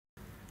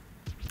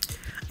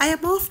I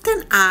am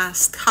often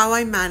asked how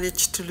I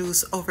managed to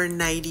lose over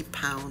 90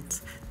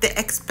 pounds, the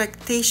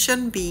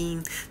expectation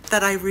being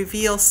that I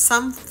reveal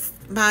some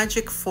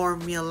magic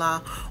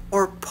formula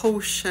or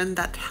potion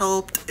that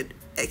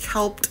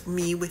helped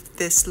me with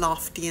this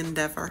lofty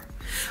endeavor.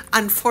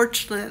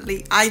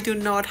 Unfortunately, I do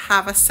not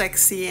have a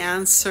sexy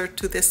answer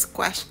to this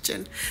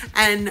question,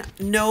 and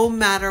no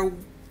matter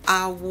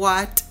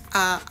what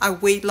a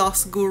weight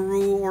loss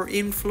guru or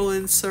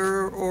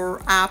influencer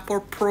or app or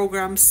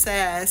program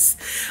says,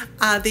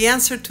 the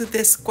answer to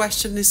this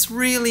question is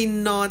really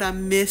not a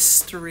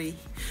mystery.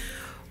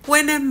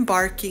 When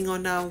embarking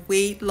on a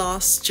weight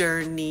loss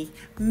journey,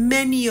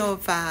 many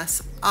of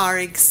us are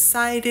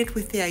excited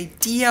with the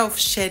idea of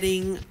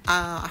shedding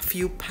a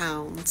few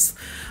pounds.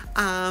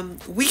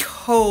 We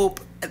hope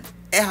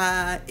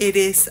it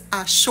is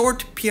a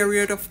short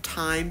period of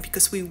time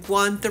because we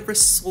want the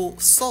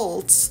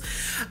results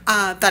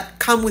that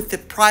come with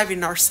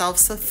depriving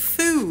ourselves of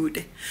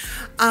food.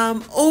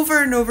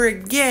 Over and over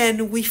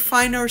again, we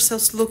find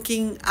ourselves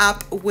looking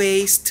up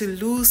ways to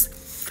lose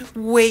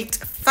weight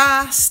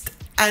fast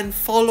and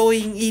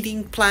following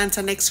eating plans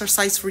and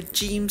exercise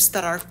regimes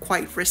that are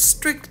quite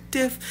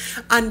restrictive,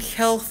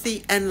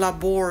 unhealthy, and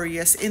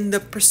laborious in the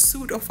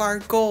pursuit of our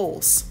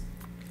goals.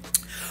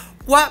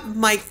 What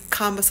might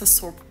come as a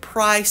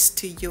surprise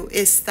to you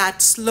is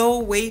that slow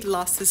weight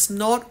loss is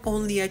not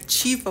only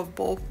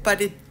achievable,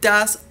 but it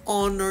does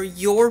honor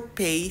your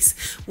pace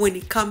when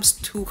it comes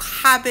to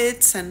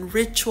habits and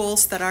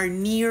rituals that are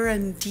near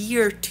and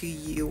dear to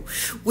you,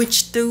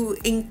 which do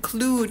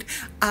include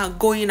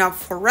going out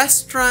for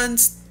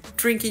restaurants,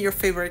 drinking your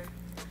favorite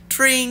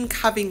drink,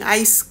 having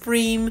ice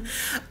cream,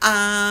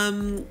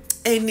 and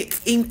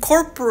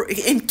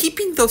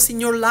keeping those in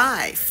your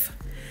life.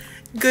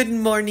 Good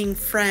morning,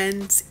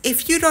 friends.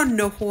 If you don't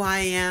know who I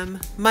am,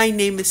 my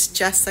name is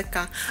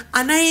Jessica,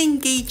 and I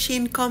engage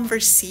in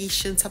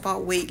conversations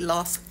about weight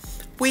loss,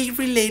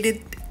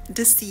 weight-related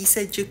disease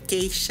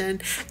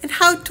education, and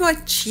how to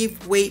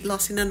achieve weight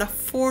loss in an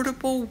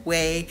affordable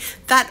way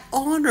that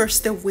honors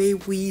the way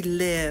we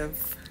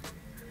live.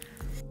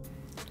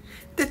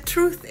 The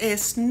truth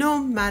is, no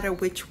matter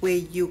which way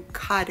you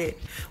cut it,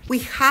 we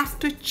have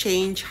to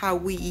change how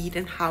we eat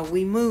and how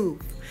we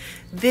move.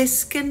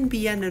 This can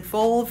be an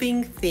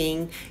evolving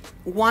thing,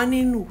 one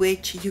in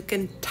which you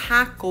can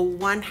tackle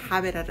one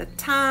habit at a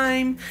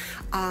time.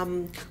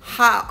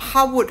 How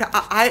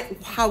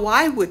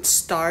I would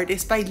start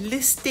is by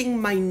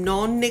listing my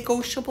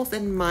non-negotiables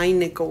and my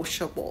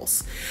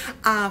negotiables.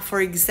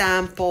 For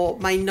example,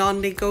 my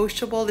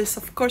non-negotiable is,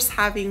 of course,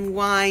 having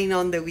wine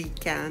on the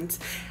weekends.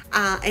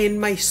 And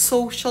my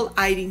social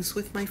outings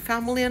with my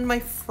family and my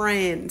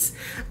friends.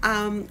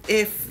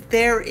 If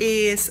there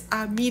is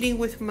a meeting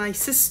with my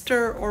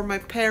sister or my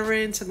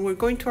parents and we're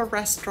going to a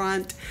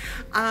restaurant,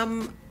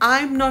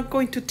 I'm not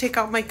going to take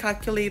out my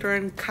calculator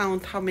and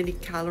count how many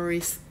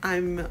calories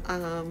I'm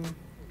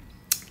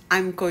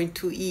going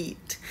to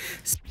eat.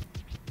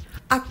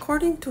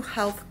 According to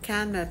Health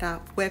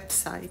Canada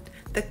website,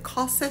 the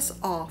causes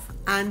of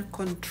and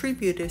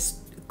contributors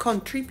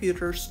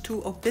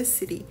to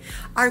obesity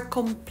are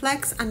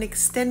complex and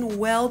extend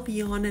well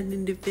beyond an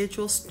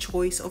individual's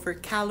choice over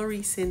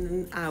calories in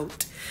and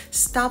out.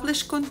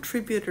 Established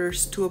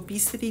contributors to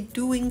obesity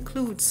do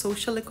include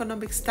social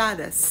economic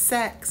status,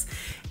 sex,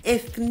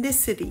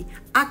 ethnicity,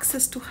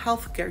 access to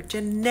healthcare,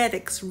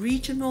 genetics,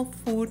 regional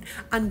food,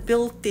 and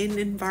built-in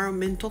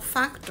environmental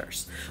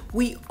factors.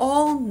 We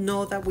all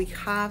know that we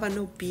have an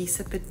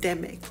obese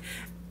epidemic,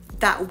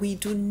 that we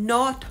do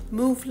not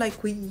move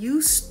like we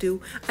used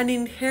to, and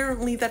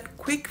inherently that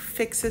quick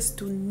fixes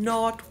do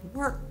not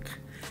work.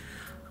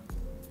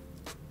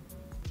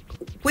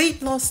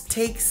 Weight loss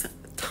takes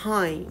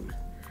time,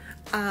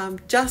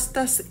 just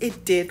as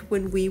it did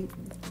when we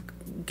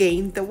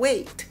gained the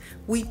weight.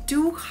 We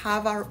do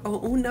have our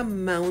own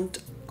amount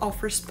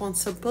of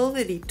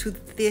responsibility to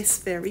this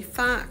very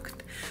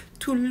fact.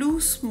 To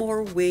lose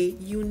more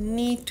weight, you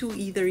need to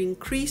either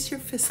increase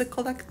your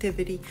physical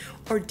activity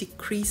or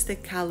decrease the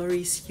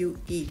calories you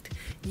eat.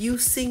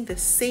 Using the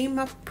same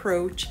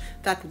approach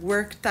that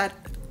worked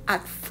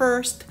at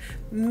first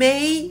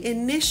may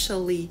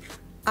initially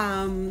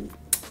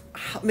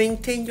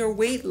maintain your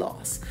weight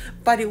loss,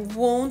 but it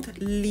won't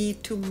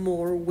lead to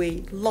more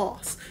weight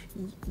loss.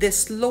 The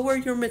slower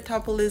your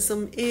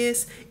metabolism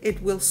is,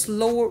 it will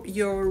slow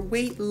your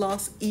weight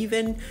loss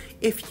even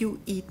if you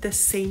eat the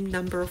same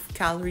number of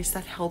calories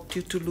that helped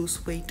you to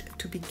lose weight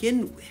to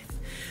begin with.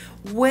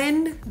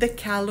 When the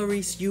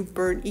calories you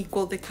burn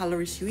equal the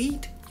calories you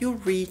eat, you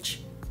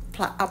reach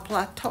a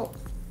plateau.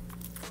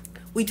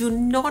 We do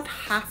not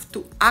have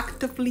to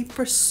actively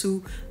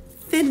pursue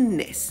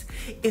thinness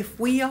if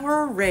we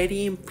are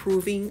already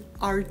improving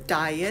our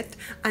diet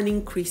and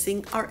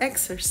increasing our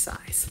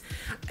exercise.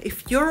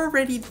 If you're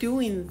already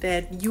doing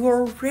that,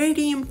 you're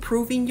already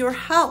improving your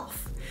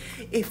health.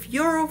 If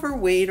you're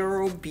overweight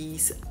or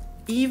obese,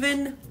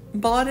 even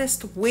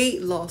modest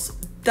weight loss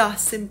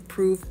does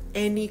improve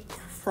any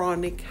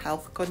chronic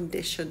health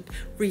condition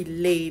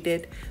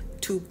related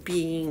to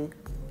being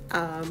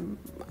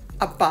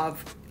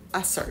above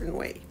a certain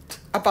weight,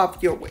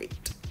 above your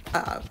weight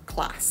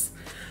class.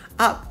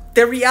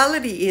 The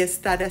reality is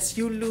that as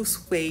you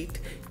lose weight,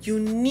 you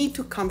need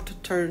to come to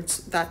terms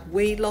that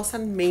weight loss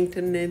and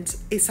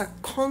maintenance is a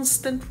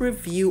constant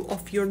review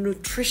of your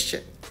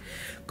nutrition.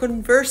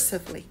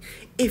 Conversely,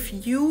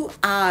 if you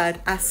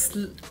add as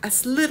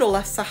little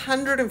as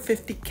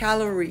 150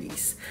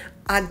 calories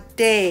a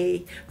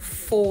day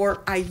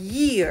for a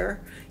year,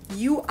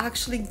 you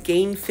actually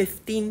gain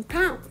 15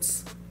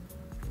 pounds.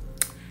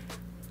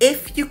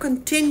 If you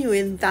continue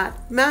in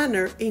that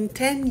manner, in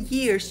 10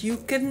 years, you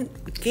can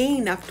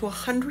gain up to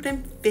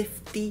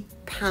 150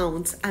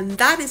 pounds, and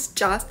that is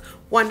just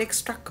one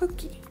extra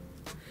cookie.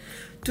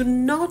 Do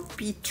not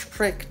be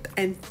tricked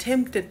and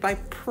tempted by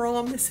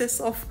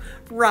promises of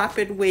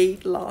rapid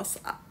weight loss.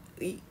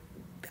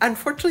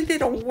 Unfortunately, they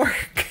don't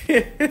work.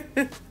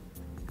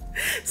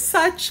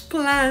 Such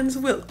plans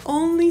will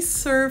only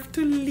serve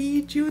to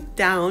lead you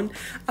down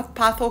a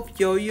path of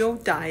yo-yo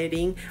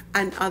dieting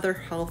and other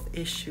health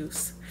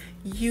issues.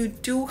 You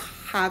do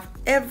have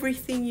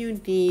everything you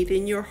need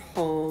in your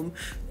home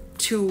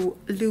to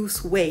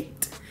lose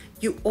weight.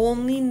 You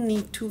only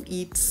need to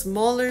eat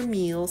smaller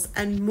meals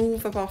and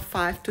move about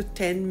 5 to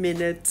 10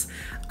 minutes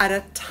at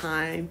a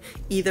time,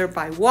 either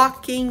by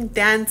walking,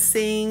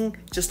 dancing,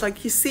 just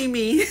like you see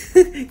me,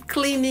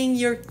 cleaning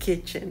your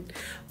kitchen,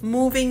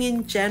 moving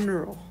in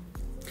general.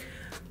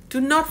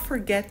 Do not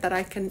forget that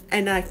I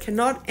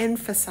cannot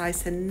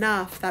emphasize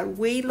enough that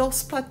weight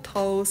loss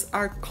plateaus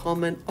are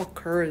common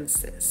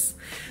occurrences,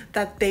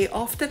 that they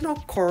often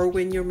occur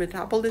when your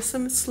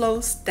metabolism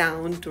slows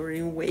down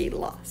during weight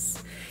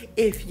loss.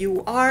 If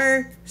you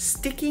are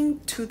sticking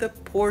to the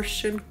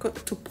portion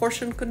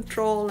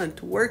control and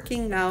to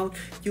working out,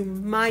 you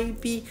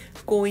might be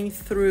going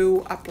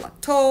through a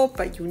plateau,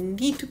 but you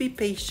need to be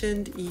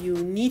patient. You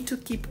need to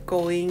keep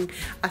going,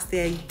 as the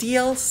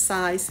ideal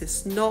size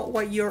is not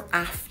what you're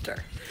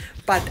after,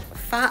 but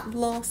fat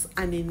loss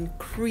and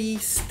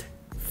increased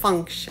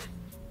function.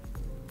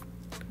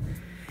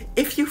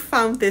 If you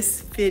found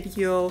this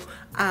video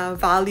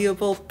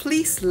valuable,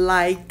 please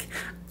like.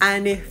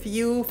 And if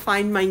you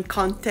find my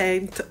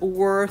content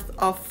worth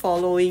of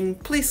following,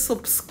 please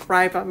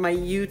subscribe at my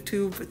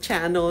YouTube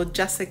channel,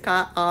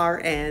 Jessica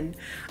RN.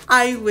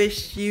 I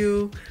wish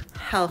you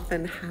health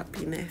and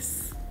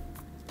happiness.